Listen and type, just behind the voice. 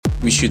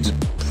we should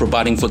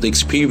providing for the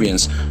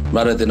experience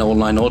rather than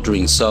online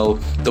ordering. So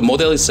the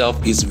model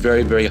itself is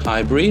very, very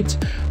hybrid.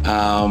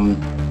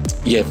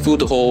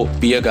 Food hall,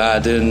 beer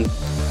garden,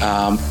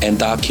 and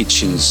dark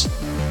kitchens.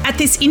 At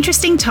this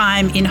interesting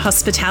time in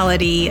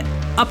hospitality,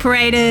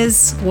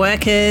 operators,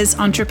 workers,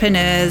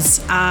 entrepreneurs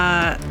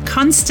are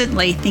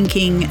constantly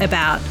thinking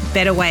about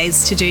better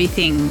ways to do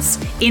things,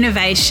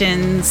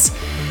 innovations,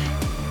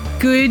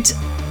 good,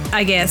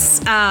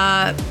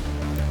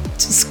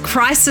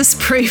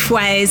 crisis-proof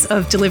ways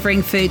of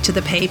delivering food to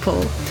the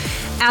people.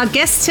 Our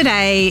guest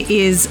today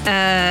is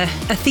a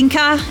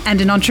thinker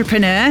and an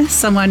entrepreneur,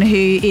 someone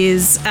who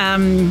is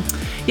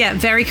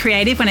very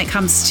creative when it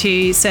comes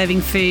to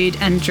serving food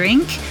and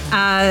drink.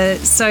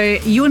 So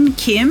Yun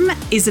Kim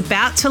is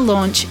about to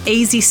launch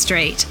Easy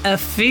Street, a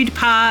food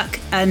park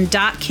and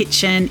dark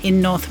kitchen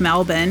in North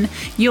Melbourne.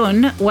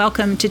 Yun,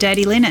 welcome to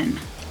Dirty Linen.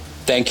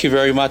 Thank you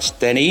very much,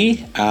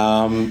 Danny.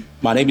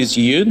 My name is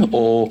Yun,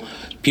 or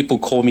people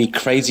call me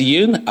Crazy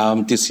Yun.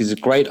 This is a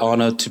great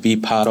honor to be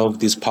part of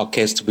this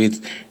podcast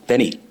with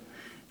Danny.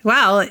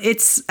 Well,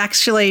 it's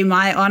actually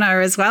my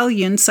honor as well,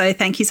 Yun. So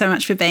thank you so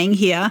much for being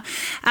here.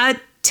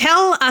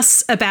 Tell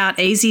us about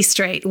Easy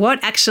Street.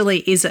 What actually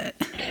is it?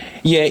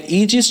 Yeah,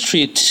 Easy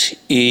Street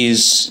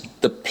is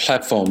the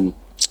platform.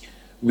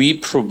 We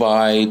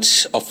provide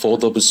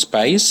affordable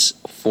space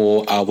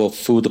for our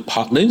food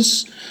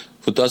partners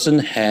who doesn't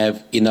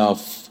have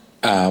enough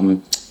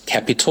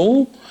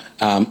capital,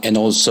 and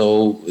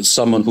also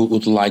someone who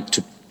would like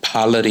to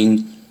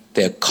piloting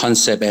their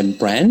concept and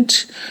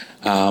brand.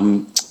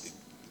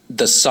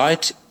 The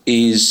site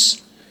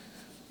is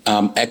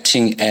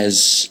acting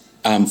as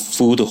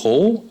food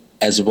hall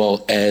as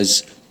well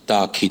as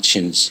dark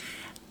kitchens.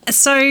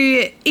 So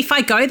if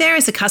I go there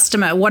as a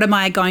customer, what am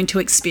I going to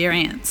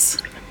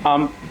experience?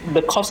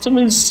 The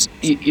customers,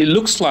 it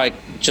looks like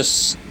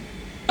just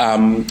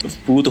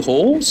food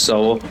hall.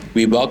 So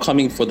we're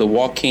welcoming for the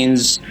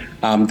walk-ins.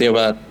 There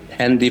are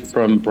 10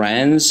 different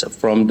brands,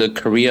 from the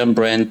Korean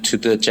brand to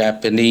the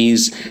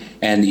Japanese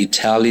and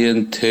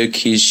Italian,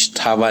 Turkish,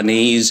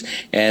 Taiwanese,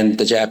 and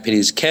the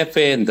Japanese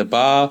cafe and the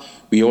bar.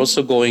 We're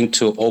also going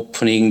to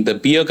opening the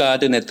beer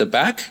garden at the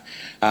back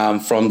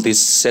from this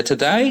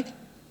Saturday,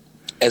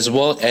 as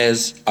well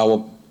as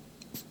our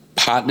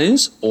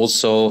partners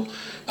also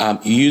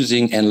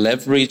using and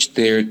leverage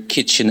their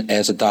kitchen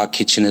as a dark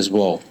kitchen as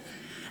well.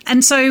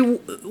 And so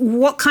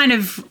what kind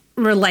of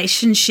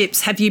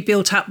relationships have you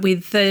built up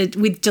with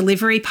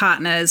delivery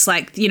partners,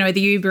 like, the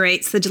Uber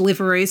Eats, the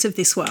Deliveroos of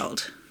this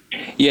world?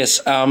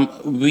 Yes,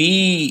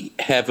 we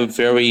have a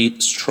very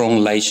strong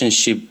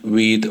relationship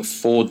with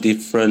 4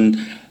 different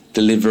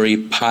delivery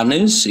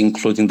partners,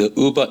 including the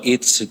Uber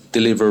Eats,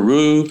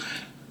 Deliveroo,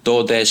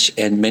 DoorDash,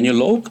 and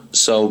Menulog.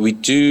 So we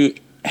do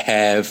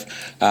have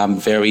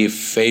very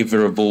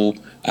favorable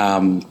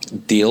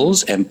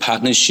deals and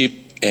partnership,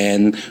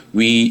 and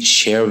we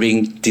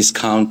sharing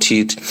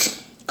discounted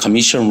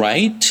commission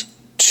rate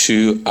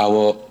to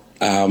our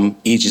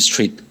Easy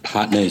Street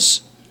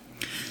partners.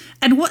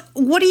 And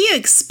what are you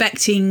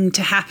expecting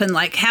to happen?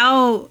 Like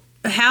how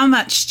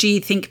much do you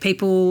think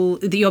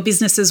your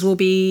businesses will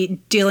be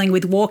dealing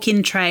with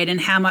walk-in trade, and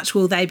how much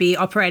will they be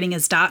operating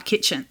as dark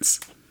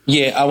kitchens?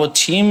 Yeah, our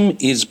team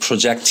is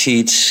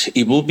projected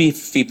it will be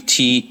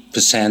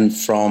 50%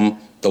 from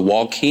the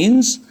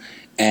walk-ins,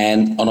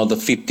 and another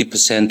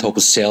 50%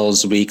 of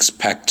sales we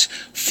expect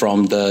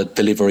from the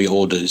delivery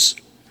orders.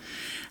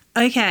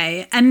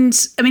 Okay. And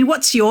I mean,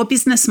 what's your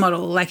business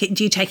model? Like,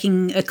 do you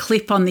taking a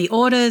clip on the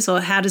orders,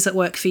 or how does it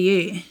work for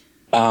you?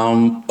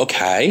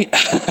 Okay.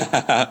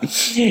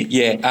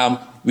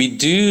 We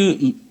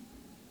do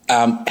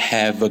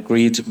have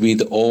agreed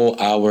with all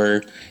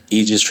our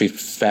Easy Street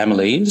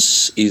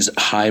families is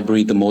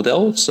hybrid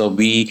model. So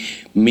we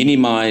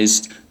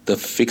minimize the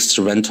fixed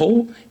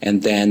rental,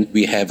 and then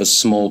we have a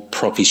small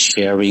profit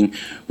sharing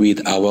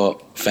with our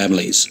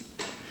families.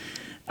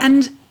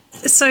 And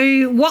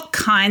so what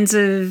kinds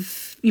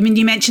of,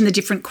 you mentioned the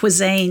different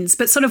cuisines,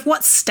 but sort of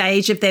what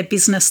stage of their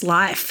business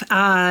life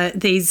are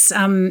these,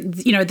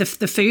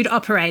 the food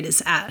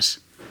operators at?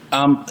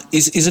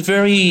 It's a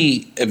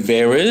very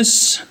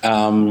various.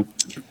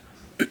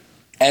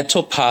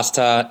 Eto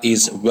Pasta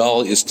is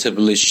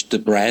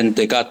well-established brand.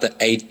 They got the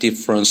 8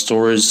 different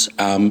stores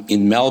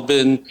in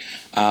Melbourne.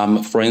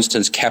 For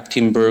instance,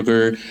 Captain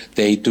Burger,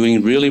 they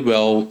doing really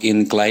well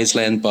in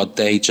Glazeland, but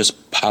they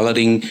just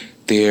piloting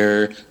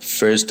their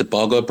first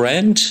burger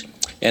brand.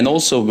 And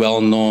also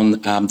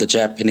well-known, the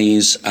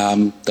Japanese,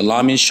 the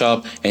ramen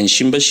shop, and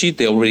Shimbashi,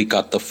 they already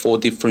got the 4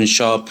 different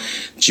shop.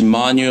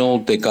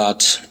 Jimanuel, they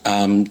got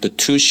the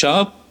 2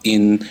 shop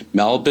in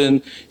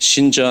Melbourne.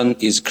 Shinjeon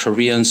is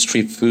Korean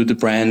street food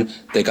brand.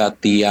 They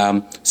got the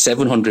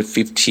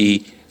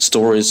 750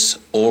 stores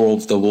all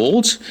over the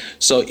world.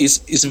 So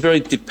it's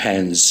very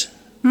depends.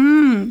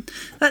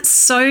 That's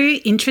so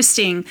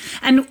interesting.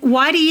 And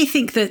why do you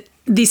think that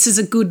this is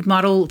a good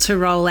model to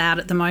roll out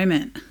at the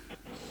moment?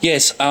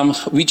 Yes,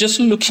 we're just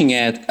looking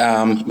at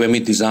when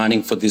we're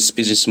designing for this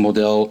business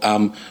model,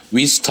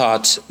 we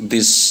start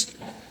this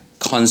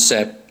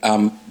concept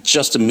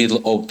just the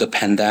middle of the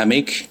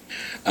pandemic.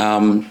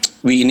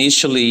 We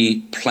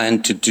initially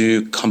planned to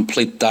do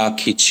complete dark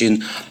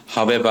kitchen.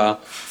 However,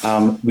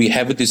 we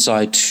have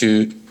decided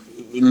to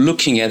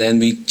looking at, and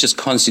we just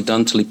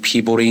coincidentally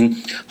pivoting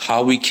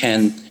how we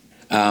can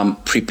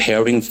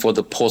preparing for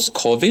the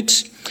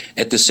post-COVID.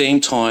 At the same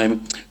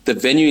time, the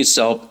venue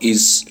itself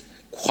is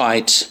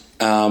quite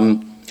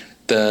the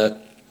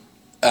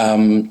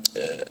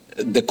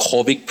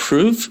COVID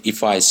proof,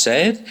 if I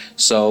said.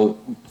 So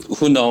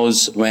who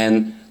knows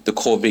when the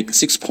COVID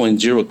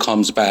 6.0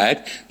 comes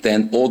back,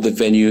 then all the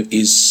venue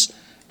is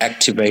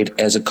activated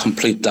as a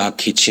complete dark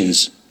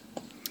kitchens.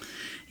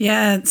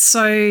 Yeah,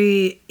 so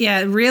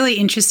really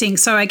interesting.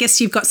 So I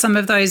guess you've got some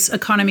of those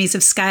economies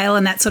of scale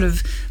and that sort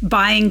of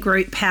buying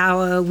group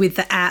power with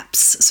the apps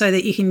so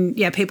that you can,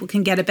 people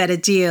can get a better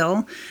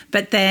deal.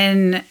 But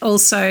then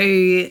also,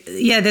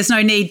 there's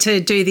no need to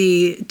do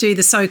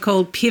the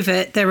so-called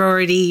pivot. They're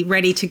already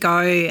ready to go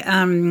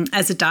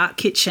as a dark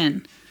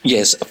kitchen.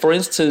 Yes, for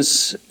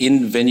instance,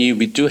 in venue,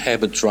 we do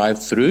have a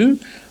drive-through.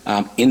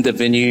 In the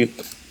venue,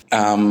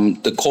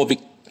 the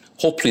COVID,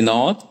 hopefully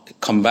not,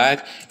 come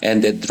back,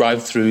 and the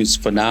drive-throughs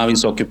for now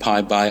is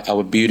occupied by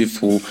our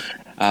beautiful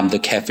the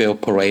cafe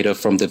operator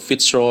from the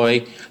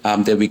Fitzroy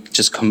that we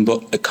just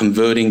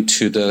converting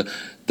to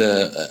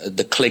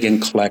the click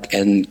and collect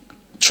and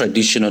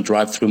traditional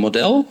drive-through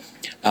model.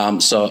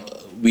 So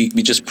we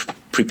just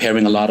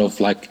preparing a lot of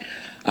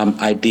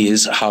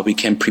ideas how we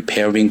can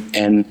preparing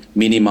and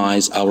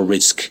minimize our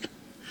risk.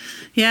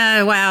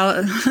 Yeah,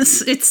 wow.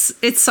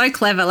 It's so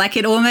clever.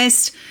 It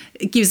almost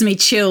gives me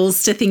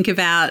chills to think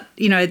about,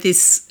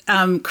 this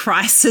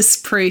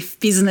crisis-proof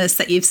business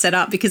that you've set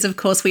up, because of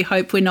course we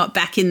hope we're not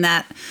back in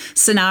that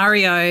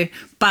scenario.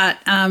 But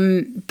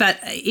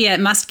it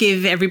must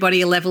give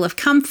everybody a level of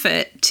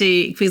comfort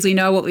because we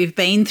know what we've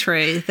been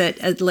through, that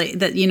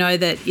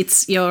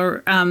it's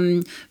you're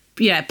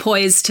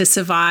poised to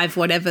survive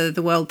whatever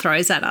the world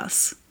throws at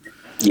us.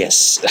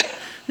 Yes.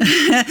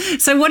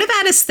 So what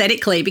about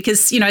aesthetically?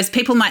 Because,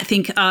 people might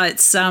think,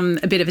 it's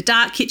a bit of a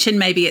dark kitchen.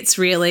 Maybe it's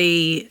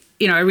really,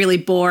 a really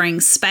boring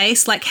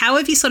space. How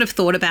have you sort of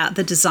thought about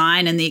the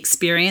design and the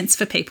experience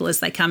for people as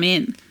they come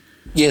in?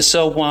 Yeah,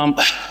 so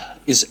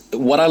is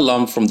what I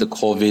learned from the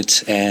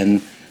COVID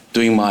and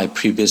doing my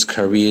previous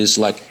careers,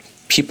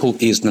 people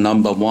is the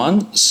number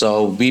one.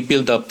 So we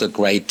build up the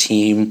great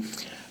team.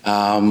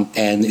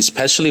 And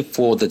especially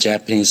for the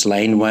Japanese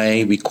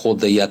laneway, we call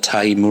the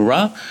Yatai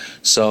Mura.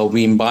 So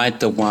we invite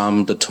the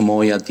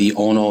Tomoya, the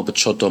owner of the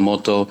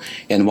Chotomoto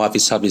and Wabi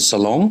Sabi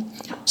Salon.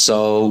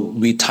 So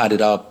we tied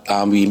it up.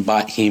 We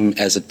invite him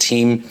as a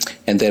team,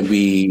 and then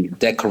we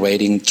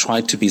decorating,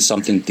 try to be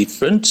something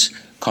different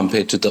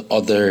compared to the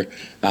other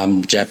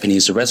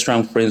Japanese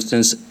restaurant. For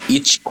instance,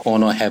 each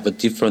corner have a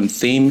different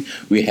theme.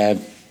 We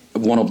have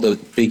one of the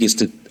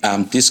biggest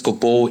disco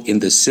ball in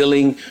the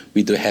ceiling.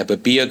 We do have a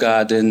beer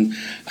garden.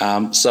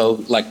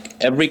 So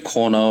every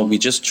corner, we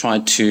just try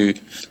to,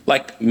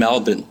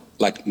 Melbourne,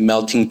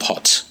 melting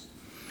pot.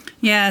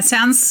 Yeah,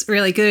 sounds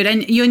really good.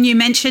 And you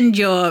mentioned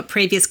your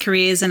previous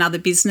careers and other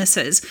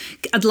businesses.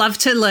 I'd love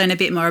to learn a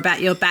bit more about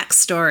your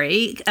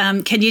backstory.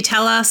 Can you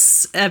tell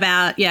us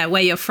about,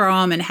 where you're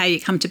from and how you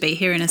come to be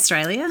here in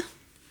Australia?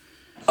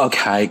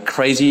 Okay,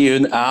 crazy,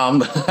 Yoon.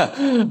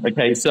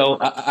 Okay, so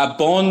I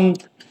born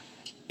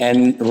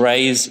and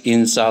raised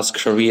in South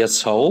Korea,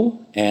 Seoul.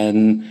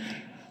 And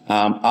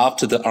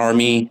after the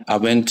army, I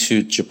went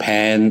to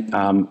Japan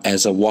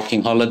as a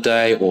working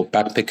holiday or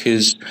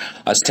backpackers.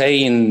 I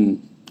stayed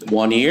in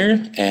 1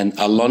 year and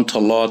I learned a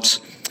lot.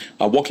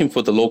 Working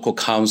for the local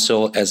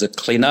council as a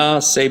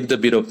cleaner, saved a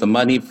bit of the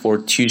money for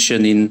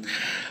tuition in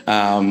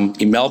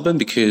Melbourne,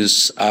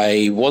 because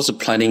I was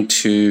planning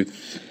to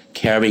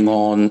carrying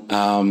on.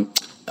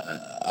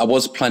 I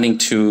was planning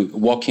to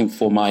working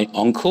for my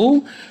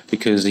uncle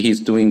because he's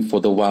doing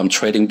for the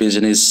trading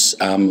business,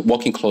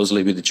 working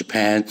closely with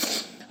Japan.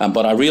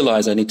 But I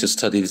realized I need to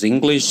study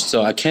English.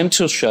 So I came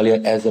to Australia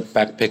as a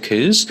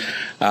backpackers.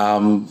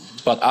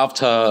 But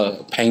after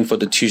paying for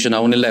the tuition, I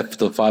only left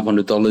the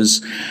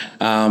 $500.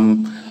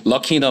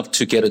 Lucky enough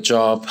to get a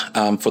job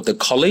for the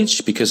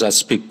college because I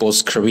speak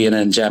both Korean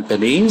and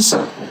Japanese.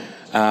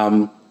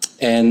 And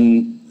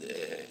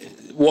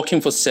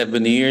working for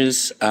 7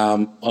 years,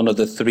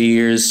 another 3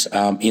 years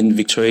in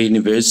Victoria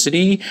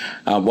University.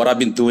 What I've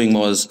been doing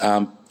was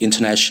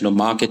international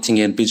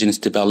marketing and business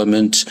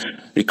development,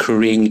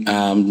 recruiting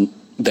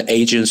the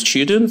Asian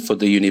student for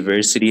the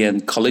university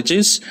and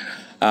colleges.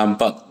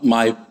 But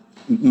my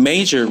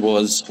major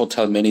was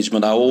hotel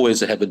management. I always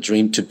have a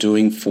dream to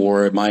doing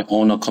for my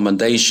own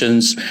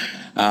accommodations.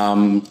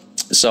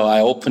 So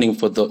I opening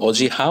for the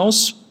Aussie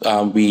House.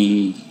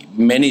 We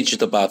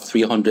managed about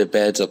 300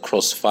 beds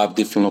across 5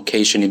 different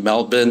locations in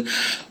Melbourne.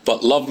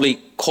 But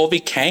lovely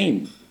COVID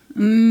came.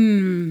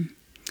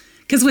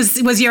 Because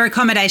was your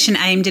accommodation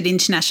aimed at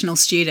international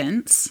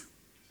students?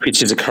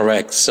 Which is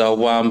correct.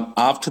 So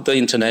after the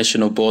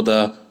international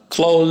border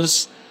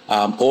closed,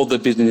 all the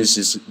business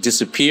is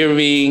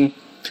disappearing.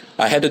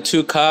 I had a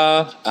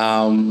 2-car,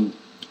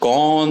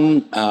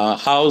 gone,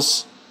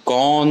 house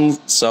gone.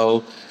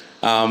 So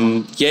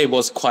it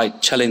was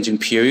quite challenging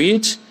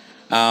period.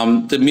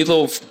 The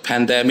middle of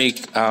pandemic,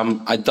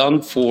 I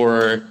done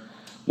for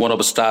one of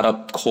a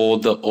startup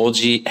called the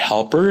Aussie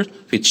Helper,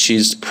 which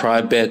is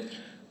private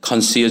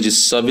concierge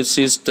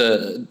services.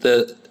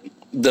 The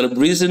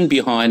reason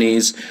behind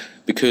is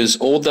because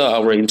all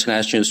our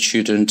international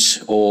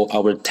students or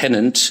our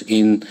tenant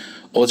in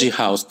Aussie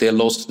House, they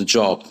lost the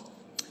job.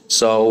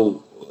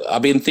 So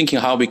I've been thinking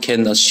how we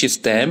can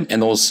assist them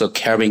and also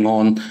carrying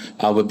on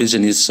our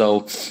business.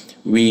 So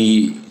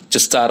we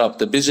just start up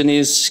the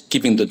business,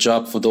 giving the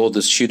job for all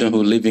the students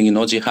who are living in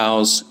Aussie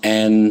House,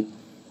 and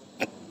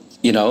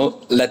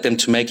let them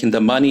to making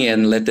the money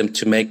and let them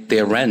to make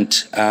their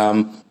rent.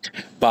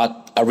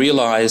 But I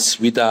realized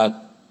without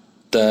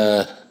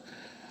the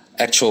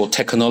actual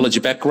technology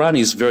background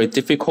is very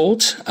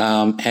difficult.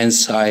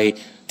 Hence, I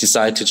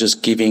decided to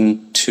just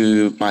giving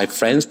to my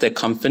friends their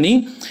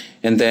company,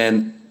 and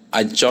then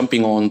I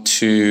jumping on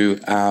to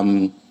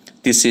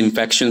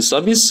disinfection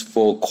service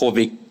for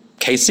COVID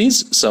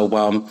cases. So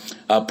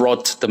I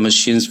brought the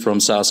machines from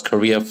South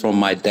Korea from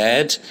my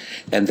dad,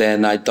 and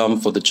then I done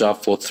for the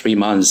job for 3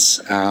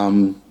 months.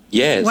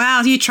 Yes.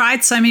 Wow, you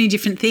tried so many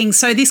different things.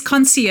 So this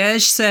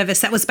concierge service,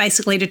 that was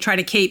basically to try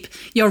to keep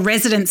your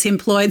residents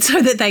employed so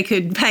that they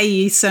could pay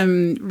you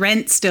some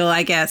rent still,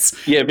 I guess.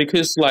 Yeah,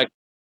 because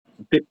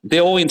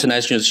they're all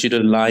international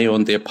students rely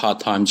on their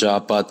part-time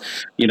job, but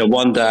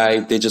one day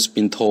they just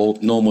been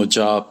told no more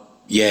job,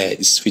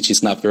 which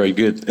is not very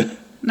good.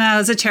 No, it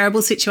was a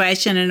terrible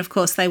situation. And of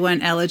course, they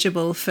weren't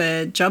eligible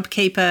for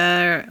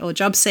JobKeeper or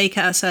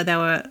JobSeeker. So they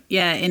were,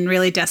 in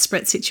really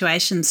desperate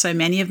situations, so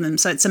many of them.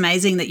 So it's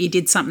amazing that you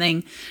did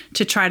something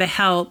to try to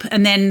help.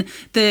 And then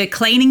the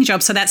cleaning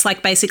job, so that's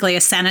like basically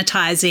a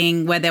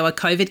sanitizing where there were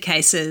COVID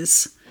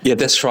cases. Yeah,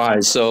 that's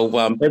right. So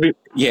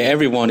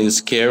everyone is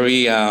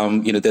scary.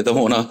 They don't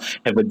want to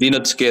have a dinner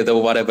together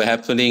or whatever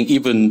happening,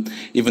 even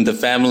the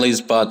families.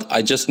 But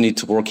I just need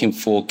to working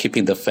for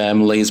keeping the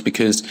families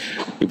because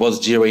it was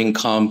zero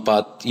income.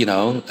 But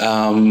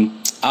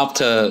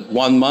after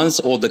 1 month,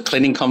 all the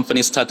cleaning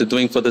companies started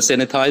doing for the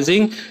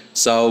sanitizing.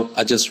 So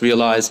I just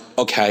realized,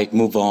 okay,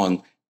 move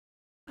on.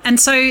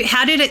 And so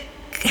how did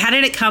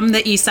it come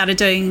that you started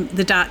doing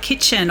the dark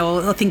kitchen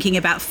or thinking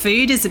about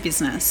food as a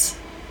business?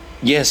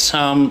 Yes.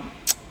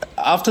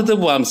 After the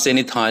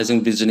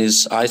sanitizing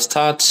business, I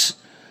start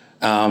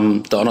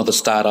another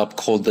startup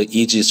called the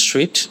Easy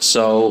Street.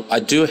 So I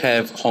do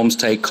have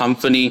homestay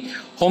company.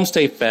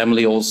 Homestay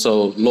family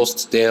also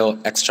lost their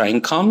extra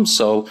income.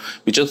 So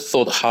we just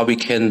thought how we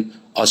can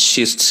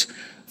assist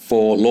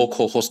for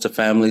local host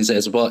families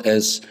as well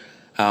as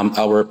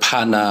our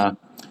partner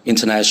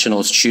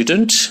international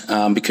student,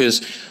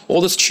 because all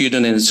the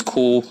students in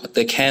school,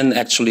 they can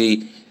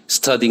actually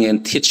studying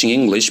and teaching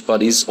English,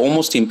 but it's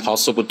almost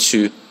impossible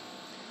to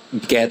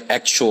get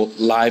actual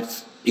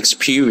life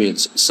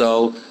experience.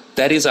 So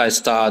that is I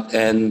start,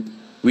 and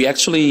we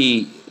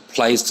actually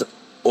placed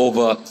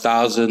over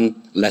 1,000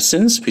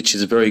 lessons, which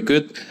is very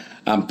good.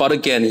 But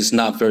again, it's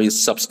not very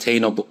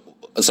sustainable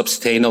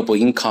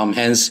income.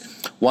 Hence,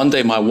 one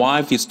day my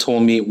wife is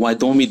told me, why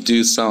don't we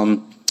do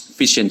some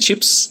fish and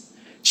chips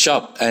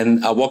shop?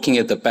 And I'm working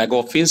at the back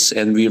office,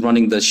 and we're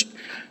running the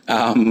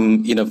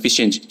fish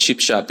and chip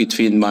shop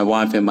between my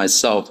wife and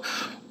myself.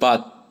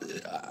 But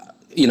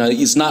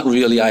it's not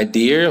really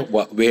idea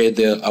where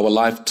our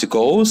life to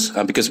goes,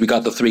 because we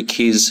got the 3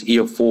 kids,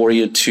 year 4,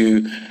 year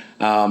 2,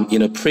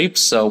 prep.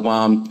 So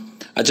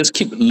I just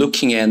keep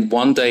looking, and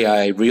one day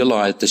I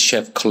realized the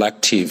Chef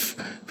Collective,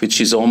 which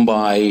is owned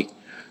by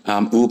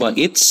Uber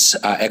Eats,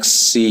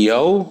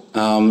 ex-CEO.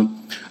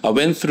 I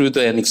went through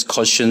the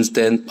excursions,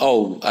 then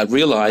I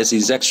realized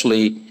it's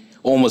actually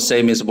almost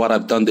same as what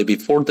I've done there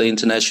before, the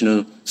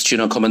international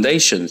student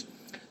accommodations.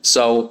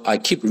 So I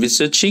keep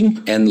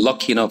researching and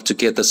lucky enough to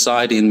get the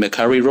site in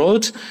Macquarie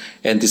Road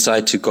and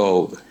decide to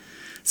go.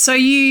 So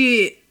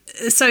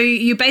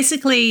you're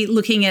basically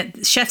looking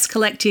at Chefs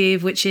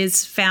Collective, which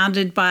is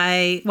founded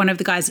by one of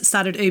the guys that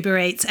started Uber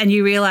Eats, and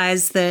you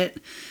realise that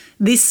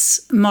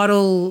this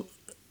model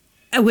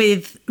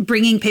with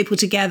bringing people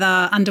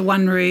together under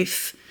one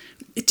roof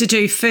to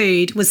do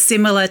food was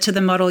similar to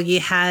the model you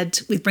had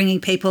with bringing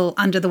people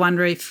under the one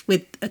roof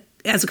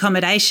as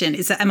accommodation.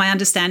 Am I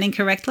understanding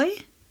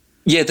correctly?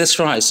 Yeah, that's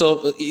right.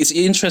 So it's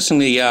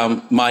interestingly,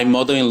 my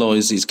mother-in-law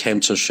came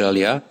to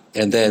Australia,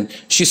 and then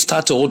she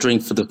started ordering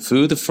for the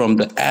food from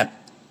the app.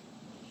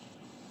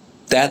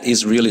 That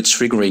is really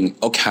triggering.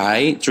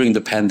 Okay, during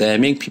the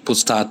pandemic, people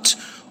start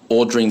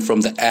ordering from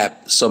the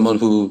app, someone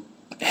who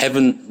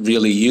haven't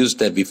really used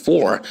that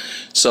before.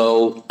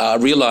 So I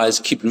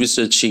realized, keep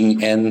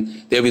researching, and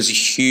there is a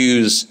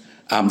huge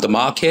the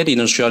market in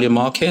Australia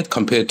market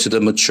compared to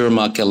the mature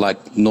market like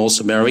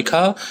North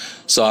America.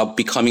 So I'm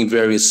becoming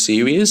very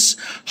serious.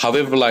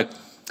 However,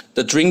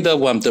 during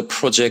the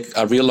project,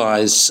 I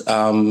realized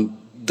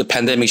the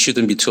pandemic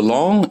shouldn't be too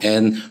long,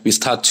 and we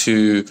start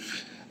to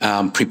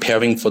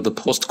preparing for the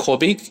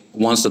post-COVID.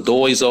 Once the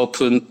door is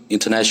open,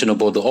 international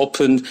border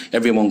open,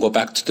 everyone go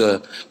back to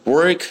the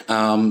work.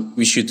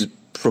 We should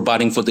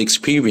providing for the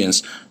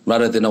experience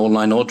rather than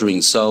online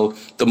ordering. So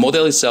the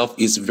model itself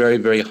is very,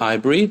 very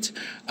hybrid.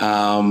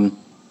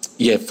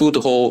 Food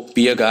hall,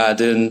 beer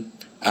garden,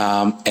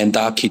 and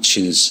dark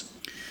kitchens.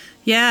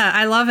 Yeah,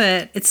 I love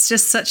it. It's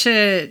just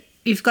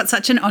you've got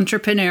such an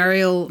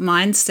entrepreneurial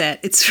mindset.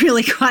 It's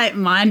really quite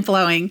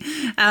mind-blowing.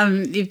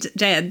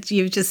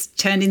 You've just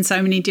turned in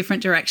so many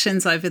different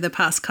directions over the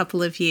past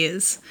couple of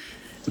years.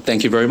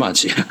 Thank you very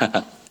much.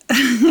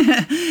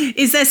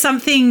 Is there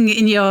something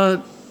in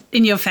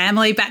your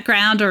family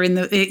background or in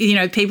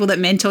the people that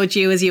mentored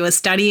you as you were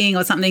studying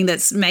or something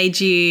that's made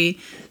you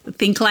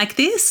think like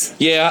this?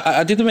 Yeah,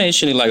 I did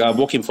mention it, like I'm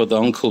working for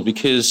the uncle,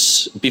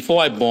 because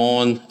before I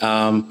born,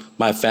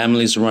 my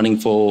family is running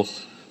for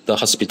the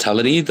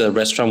hospitality, the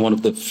restaurant, one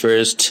of the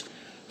first,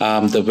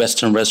 the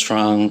Western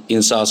restaurant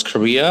in South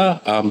Korea,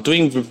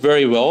 doing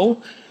very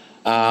well.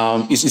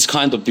 It's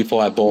kind of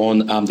before I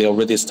born, they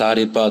already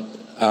started, but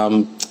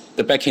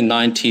the back in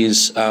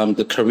 90s,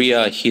 the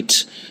Korea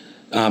hit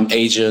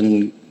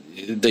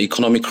the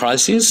economic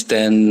crisis.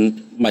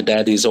 Then my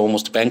dad is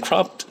almost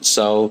bankrupt,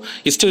 so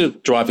he's still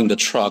driving the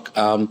truck.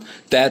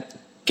 That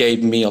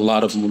gave me a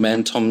lot of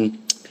momentum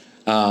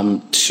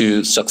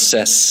to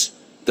success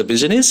the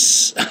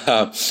business.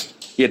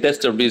 That's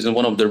the reason.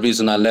 One of the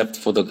reasons I left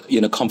for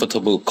the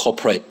comfortable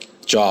corporate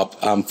job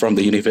from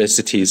the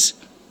universities.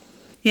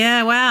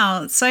 Yeah,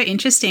 wow. It's so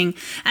interesting.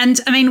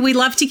 And I mean, we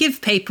love to give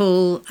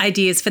people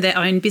ideas for their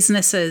own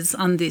businesses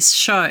on this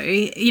show.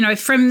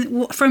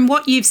 From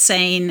what you've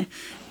seen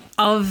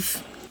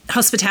of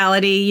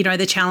hospitality,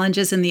 the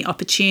challenges and the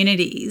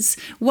opportunities,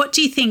 what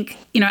do you think,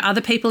 other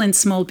people in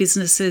small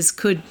businesses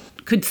could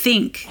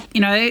think?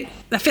 I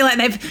feel like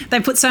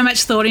they've put so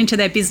much thought into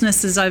their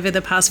businesses over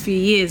the past few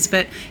years,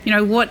 but,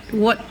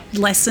 what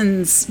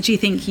lessons do you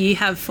think you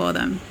have for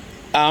them?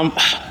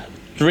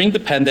 During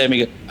the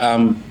pandemic,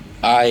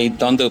 I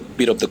done the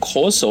bit of the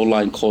course,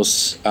 online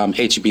course,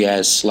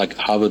 HBS, like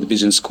Harvard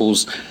Business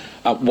Schools.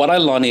 What I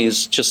learned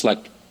is just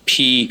like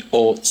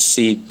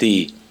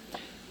POCD.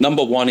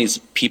 Number one is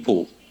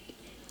people.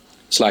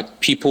 It's like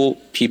people,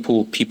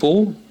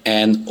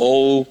 and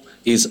O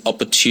is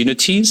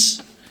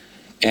opportunities,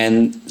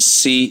 and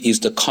C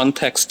is the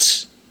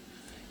context,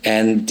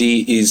 and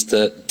D is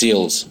the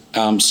deals.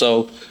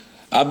 So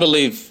I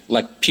believe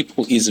like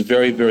people is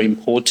very, very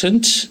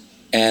important,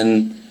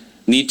 and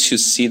need to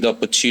see the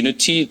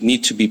opportunity,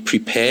 need to be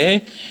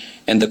prepared,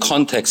 and the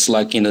context,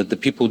 the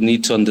people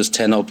need to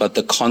understand about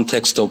the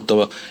context of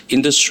the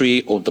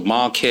industry or the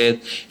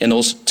market, and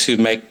also to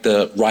make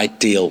the right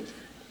deal.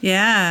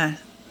 Yeah.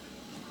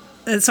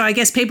 So I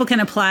guess people can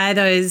apply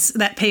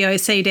that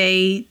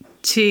POCD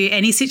to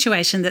any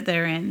situation that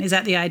they're in. Is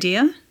that the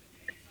idea?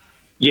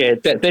 Yeah,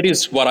 that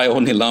is what I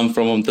only learned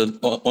from the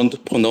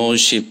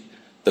entrepreneurship,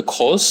 the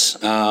course.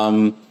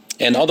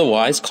 And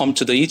otherwise, come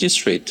to the Easy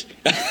Street.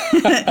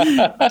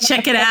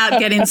 Check it out,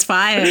 get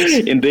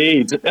inspired.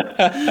 Indeed. All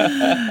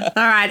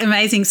right,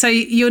 amazing. So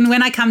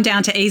when I come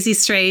down to Easy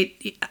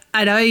Street,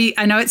 I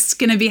know it's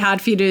going to be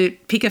hard for you to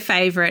pick a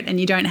favourite, and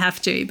you don't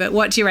have to, but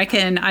what do you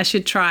reckon I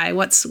should try?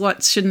 What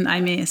shouldn't I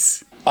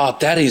miss? Oh,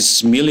 that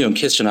is a million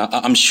question.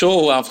 I'm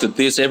sure after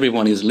this,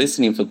 everyone is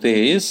listening for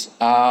this.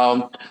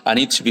 I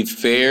need to be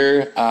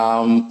fair.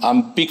 I'm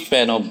a big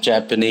fan of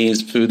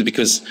Japanese food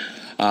because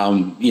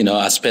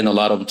I spend a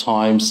lot of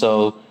time.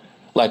 So,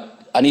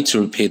 I need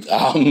to repeat.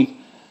 Paruko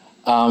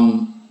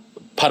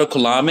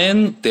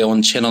Ramen, they're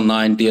on Channel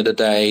 9 the other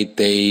day.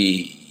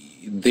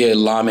 Their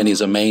ramen is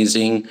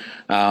amazing.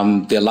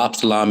 Their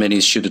lobster ramen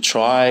is should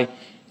try.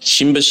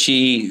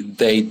 Shimbashi,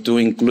 they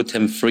doing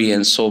gluten-free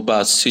and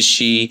soba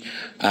sushi,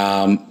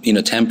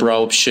 tempura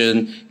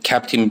option.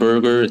 Captain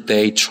Burger,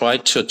 they try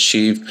to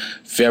achieve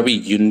very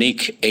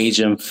unique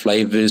Asian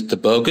flavors, the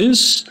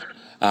burgers.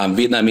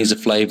 Vietnamese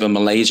flavor,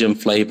 Malaysian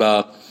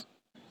flavor,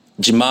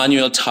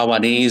 Jimanuel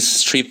Taiwanese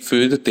street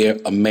food. They're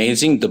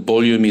amazing. The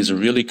volume is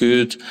really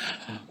good.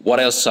 What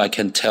else I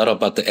can tell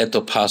about the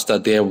Eto Pasta?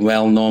 They're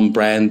well-known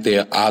brand.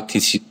 Their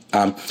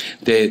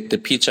the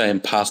pizza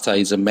and pasta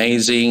is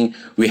amazing.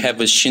 We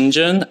have a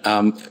Shinjin,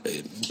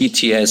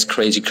 BTS,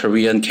 Crazy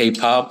Korean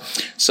K-pop.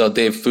 So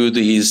their food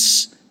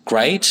is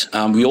great.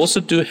 We also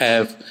do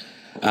have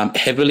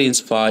heavily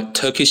inspired,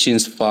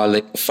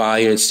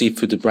 Turkish-inspired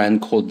seafood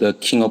brand called the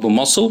King of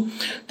Mussel.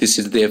 This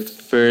is their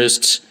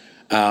first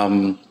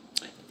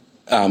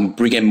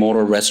brick and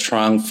mortar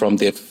restaurant from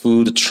their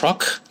food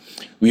truck.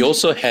 We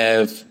also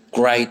have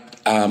great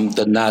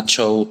the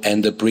nacho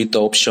and the burrito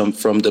option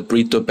from the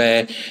Burrito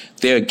Bear.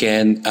 There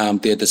again,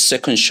 they're the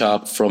second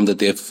shop from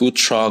their food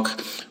truck.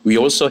 We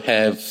also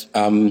have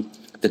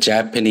the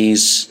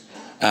Japanese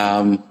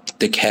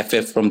the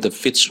cafe from the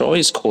Fitzroy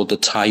is called the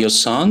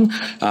Tayo-san.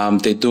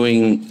 They're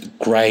doing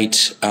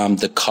great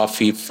the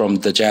coffee from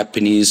the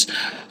Japanese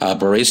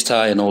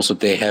barista, and also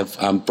they have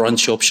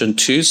brunch option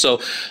too. So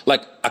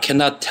I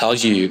cannot tell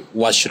you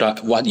what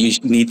you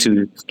need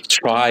to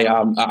try.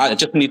 I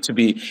just need to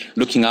be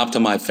looking after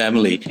my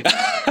family.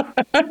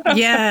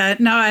 Yeah,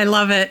 no, I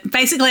love it.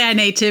 Basically, I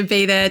need to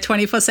be there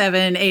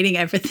 24/7 eating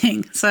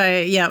everything.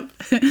 So, yeah,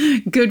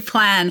 good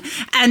plan.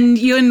 And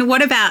Yun,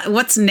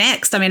 what's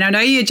next? I mean, I know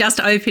you're just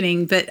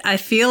opening, but I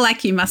feel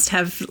like you must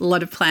have a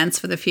lot of plans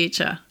for the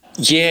future.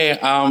 Yeah,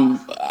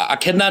 I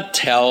cannot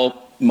tell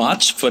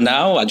much for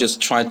now. I just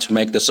tried to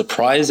make the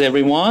surprise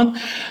everyone.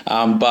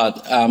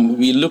 But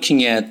we're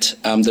looking at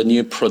the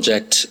new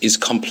project is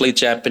complete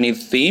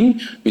Japanese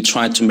theme. We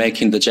tried to make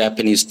in the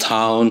Japanese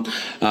town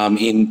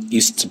in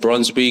East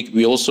Brunswick.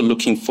 We're also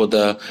looking for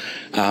the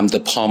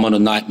Palmer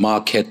night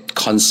market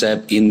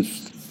concept in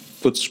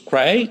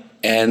Footscray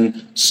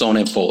and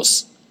Sonnet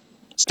Falls.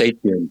 Stay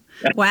tuned.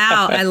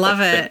 Wow, I love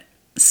it.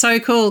 So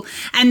cool.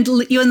 And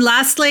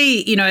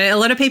lastly, a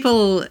lot of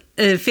people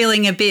are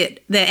feeling their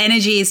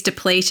energy is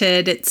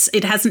depleted.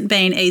 It hasn't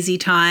been easy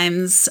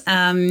times.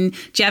 Do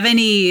you have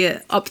any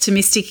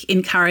optimistic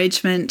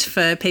encouragement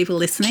for people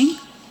listening?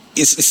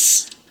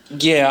 Just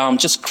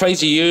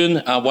crazy,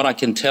 Yun. What I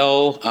can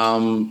tell,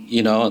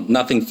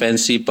 nothing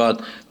fancy,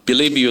 but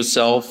believe in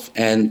yourself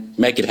and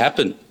make it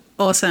happen.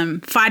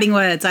 Awesome. Fighting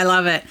words. I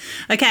love it.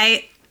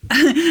 Okay.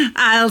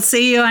 I'll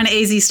see you on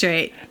Easy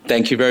Street.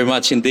 Thank you very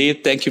much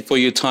indeed. Thank you for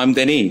your time,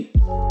 Danny.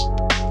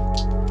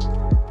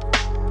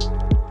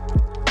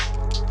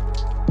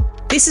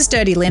 This is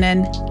Dirty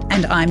Linen,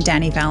 and I'm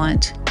Danny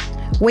Vallant.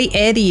 We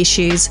air the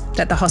issues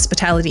that the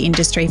hospitality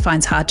industry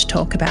finds hard to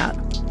talk about,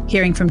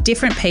 hearing from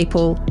different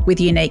people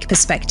with unique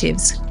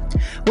perspectives.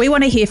 We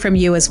want to hear from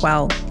you as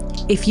well.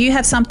 If you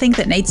have something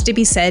that needs to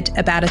be said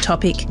about a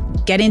topic,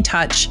 get in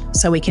touch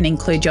so we can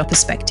include your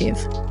perspective.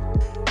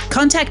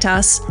 Contact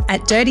us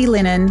at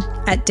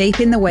dirtylinenat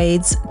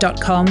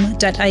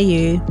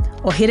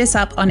deepintheweeds.com.au or hit us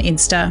up on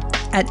Insta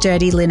at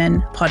Dirty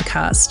Linen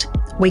Podcast.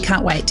 We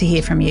can't wait to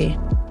hear from you.